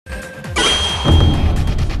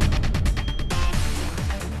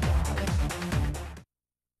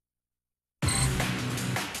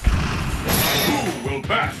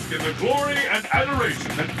in the glory and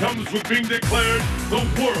adoration that comes with being declared the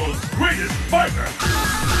world's greatest fighter.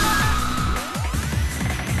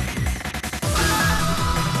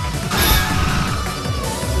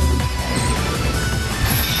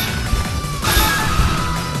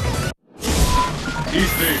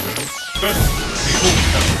 These days are special in the Old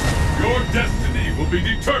Testament. Your destiny will be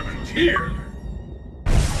determined here.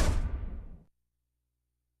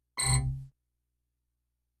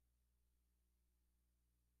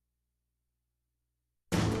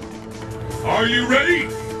 Are you ready?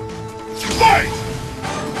 Fight!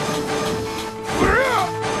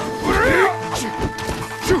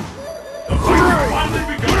 The fight has finally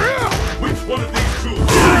begun. Which one of these two will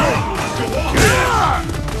go on?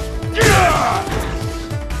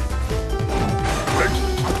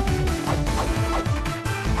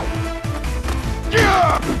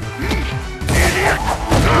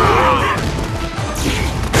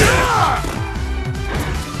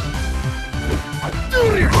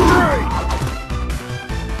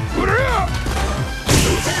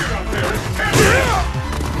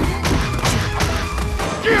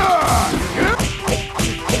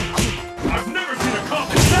 I've never seen a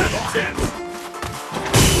combo that intense!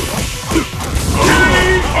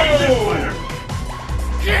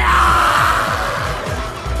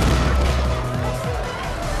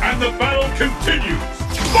 And the battle continues!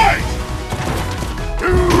 Fight!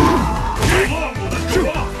 How long will this go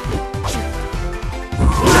on?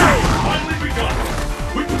 Finally begun!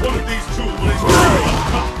 Which one of these two will explode on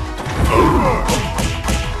top?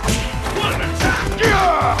 What an attack!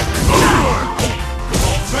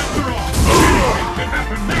 All bets are off! Anything can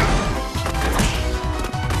happen now!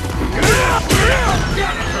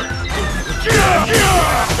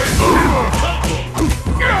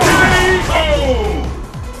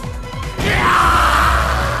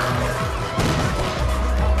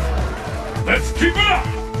 Let's keep it up!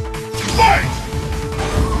 Fight!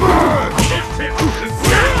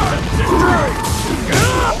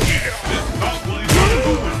 This bout will determine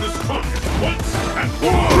who is the strongest once and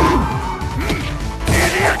for all!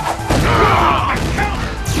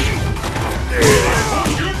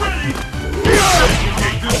 You're ready! You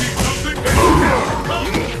need to see something big!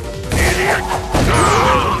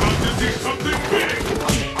 About to see something big!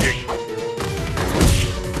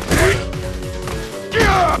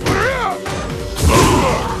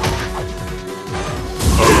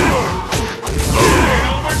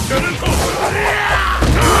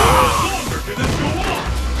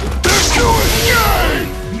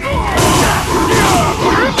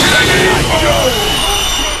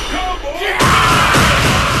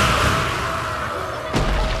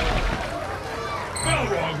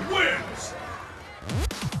 Balrog wins!